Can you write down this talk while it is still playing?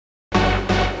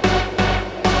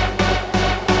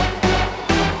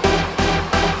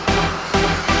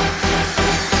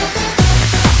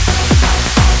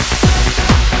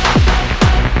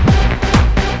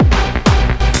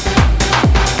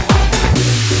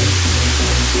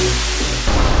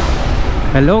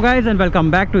Hello guys and welcome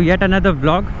back to yet another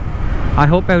vlog. I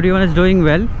hope everyone is doing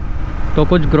well. तो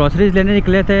कुछ groceries लेने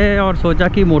निकले थे और सोचा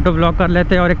कि मोटो व्लॉग कर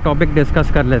लेते हैं और एक टॉपिक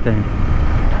डिस्कस कर लेते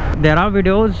हैं। There are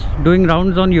videos doing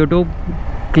rounds on YouTube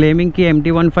claiming कि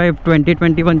MT15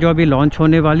 2021 जो अभी लॉन्च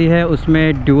होने वाली है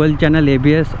उसमें dual channel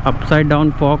ABS, upside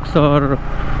down fox और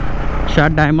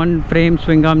शायद डायमंड फ्रेम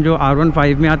स्विंग आर्म जो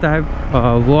R15 में आता है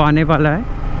वो आने वाला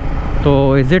है।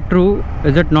 तो is it true,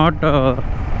 is it not?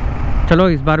 चलो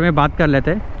इस बारे में बात कर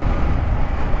लेते हैं।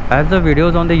 As the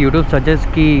videos on the YouTube suggest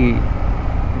कि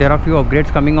there are few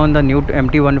upgrades coming on the new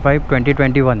MT15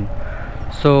 2021।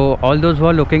 So all those who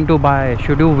are looking to bye,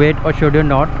 should you wait और should you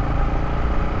not?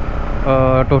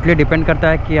 Totally depend करता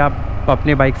है कि आप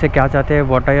अपने bike से क्या चाहते हैं,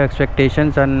 what are your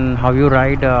expectations and how you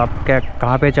ride, आप क्या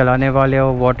कहाँ पे चलाने वाले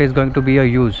हो, what is going to be your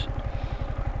use.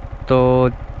 तो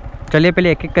चलिए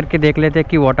पहले एक एक करके देख लेते हैं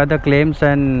कि what are the claims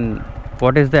and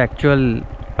what is the actual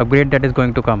upgrade that is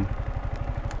going to come.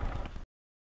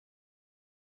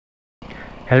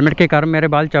 Helmet के कारण मेरे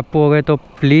बाल चप्पू हो गए तो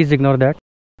प्लीज़ इग्नोर दैट।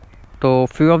 तो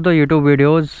few of the YouTube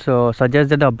videos suggest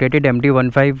that updated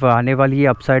MT15 आने वाली है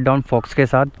अपसाइड डाउन फॉक्स के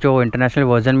साथ जो इंटरनेशनल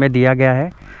वर्जन में दिया गया है।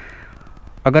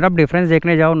 अगर आप डिफरेंस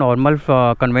देखने जाओ नॉर्मल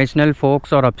कन्वेंशनल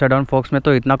फोक्स और अपसाइड डाउन फोक्स में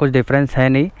तो इतना कुछ डिफरेंस है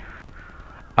नहीं।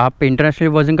 आप इंटरनेशनल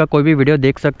वर्जन का कोई भी वीडियो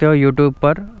देख सकते हो यूट्यूब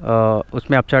पर,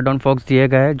 उसमें अपसाइड डाउन फॉक्स दिए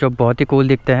गए हैं जो बहुत ही कूल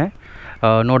दिखते हैं,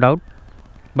 नो डाउट।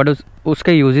 बट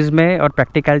उसके यूजेस में और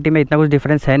प्रैक्टिकलिटी में इतना कुछ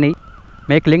डिफरेंस है नहीं।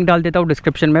 मैं एक लिंक डाल देता हूँ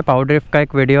डिस्क्रिप्शन में, पावर ड्रिफ्ट का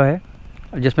एक वीडियो है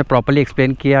जिसमें प्रॉपर्ली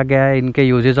एक्सप्लेन किया गया है इनके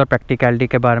यूजेस और प्रैक्टिकलिटी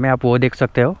के बारे में, आप वो देख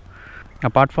सकते हो।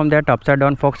 Apart from that upside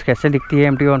down fox कैसे दिखती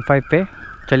है MT15 पे,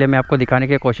 चलिए मैं आपको दिखाने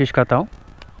की कोशिश करता हूँ।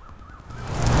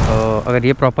 अगर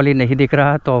ये प्रॉपर्ली नहीं दिख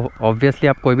रहा तो ऑब्वियसली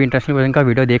आप कोई भी इंटरनेशनल वर्जन का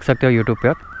वीडियो देख सकते हो यूट्यूब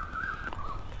पर।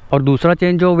 और दूसरा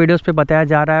चेंज जो वीडियोज़ पे बताया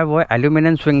जा रहा है वो है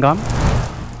एल्यूमिनियम स्विंग आर्म,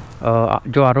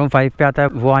 जो R15 पे आता है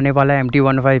वो आने वाला है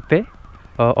MT15 पे।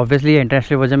 ऑब्वियसली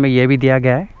इंटरनेशनल वर्जन में ये भी दिया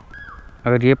गया है।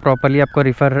 अगर ये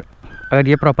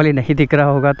प्रॉपर्ली नहीं दिख रहा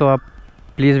होगा तो आप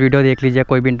प्लीज़ वीडियो देख लीजिए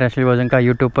कोई भी इंटरनेशनल वर्जन का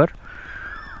यूट्यूब पर।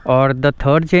 और द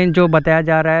थर्ड चेंज जो बताया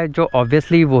जा रहा है जो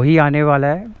ऑब्वियसली वही आने वाला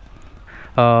है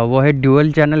वो है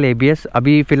ड्यूअल चैनल ABS।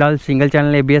 अभी फ़िलहाल सिंगल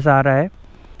चैनल ABS आ रहा है।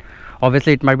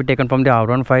 Obviously it might be taken from the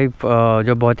R15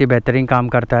 जो बहुत ही बेहतरीन काम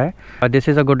करता है। This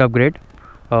is a good upgrade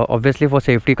obviously for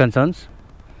safety concerns.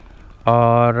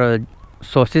 और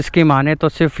सोर्सेस की माने तो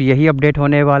सिर्फ यही अपडेट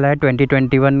होने वाला है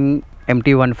 2021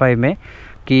 MT15 में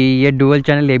कि ये डुअल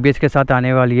चैनल ABS के साथ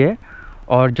आने वाली है।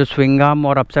 और जो स्विंग आर्म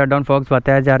और अपसाइड डाउन फॉक्स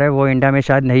बताया जा रहा है वो इंडिया में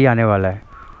शायद नहीं आने वाला है।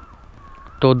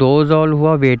 तो those all who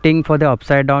are waiting for the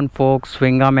upside down fox,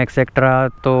 swing arm etcetera,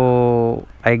 तो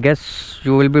I guess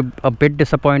you will be a bit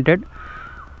disappointed.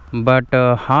 But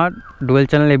हाँ, dual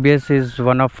channel ABS is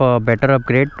one of better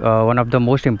upgrade, one of the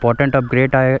most important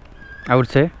upgrade I would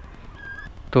say.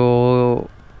 तो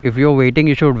if you are waiting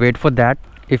you should wait for that.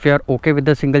 If you are okay with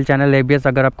the single channel ABS,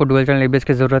 अगर आपको dual channel ABS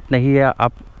की ज़रूरत नहीं है,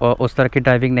 आप उस तरह की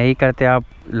ड्राइविंग नहीं करते, आप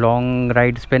लॉन्ग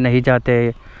राइड्स पे नहीं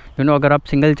जाते, अगर आप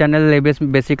सिंगल चैनल ABS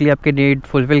बेसिकली आपकी नीड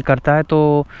फुलफ़िल करता है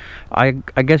तो I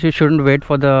guess you shouldn't wait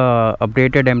for the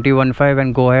updated MT15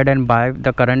 and go ahead and by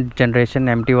the current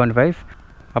generation MT15।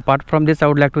 Apart from this, I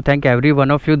would like to thank every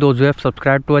one of you those who have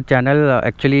subscribed to our channel.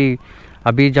 Actually,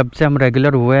 अभी जब से हम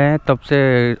regular हुए हैं तब से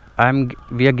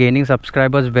we are gaining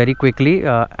subscribers very quickly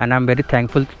and I'm very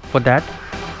thankful for that.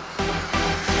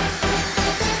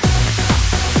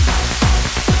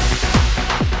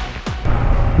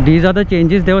 These are the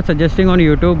changes they were suggesting on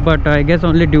YouTube, but I guess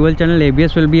only dual channel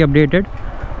ABS will be updated.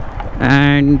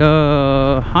 And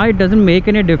हाँ, it doesn't make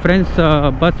any difference,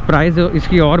 बस price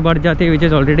इसकी और बढ़ जाती है which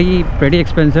is already pretty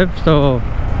expensive. So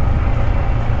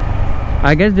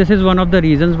I guess this is one of the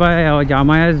reasons why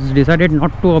Yamaha has decided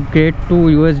not to upgrade to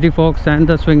USD forks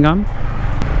and the swing arm.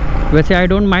 वैसे I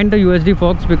don't mind the USD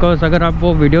forks because अगर आप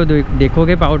वो video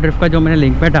देखोगे power drift का जो मैंने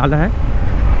link पे डाला है,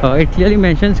 it clearly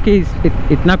mentions कि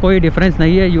इतना कोई डिफरेंस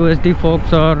नहीं है USD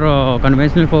forks और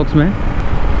conventional forks में।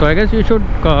 So I guess you should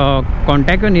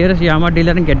contact your nearest Yamaha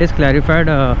dealer and get this clarified.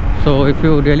 So if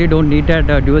you really don't need that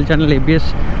dual channel ABS,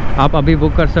 आप अभी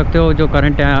book कर सकते हो। जो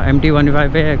करंट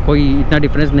MT15 है कोई इतना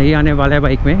डिफरेंस नहीं आने वाला है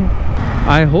बाइक में।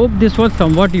 I hope this was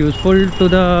somewhat useful to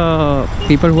the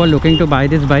people who are looking to buy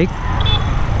this bike.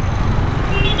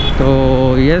 So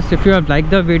yes, if you have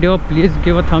liked the video, please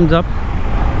give a thumbs up,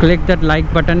 click that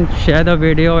like button, share the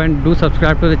video and do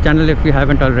subscribe to the channel if you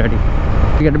haven't already.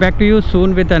 Get back to you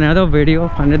soon with another video,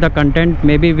 another content.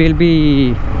 Maybe we'll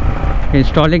be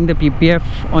installing the PPF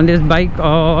on this bike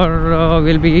or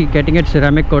we'll be getting it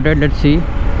ceramic coated, let's see.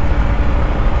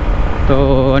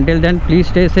 So until then, please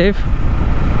stay safe,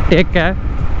 take care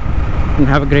and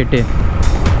have a great day.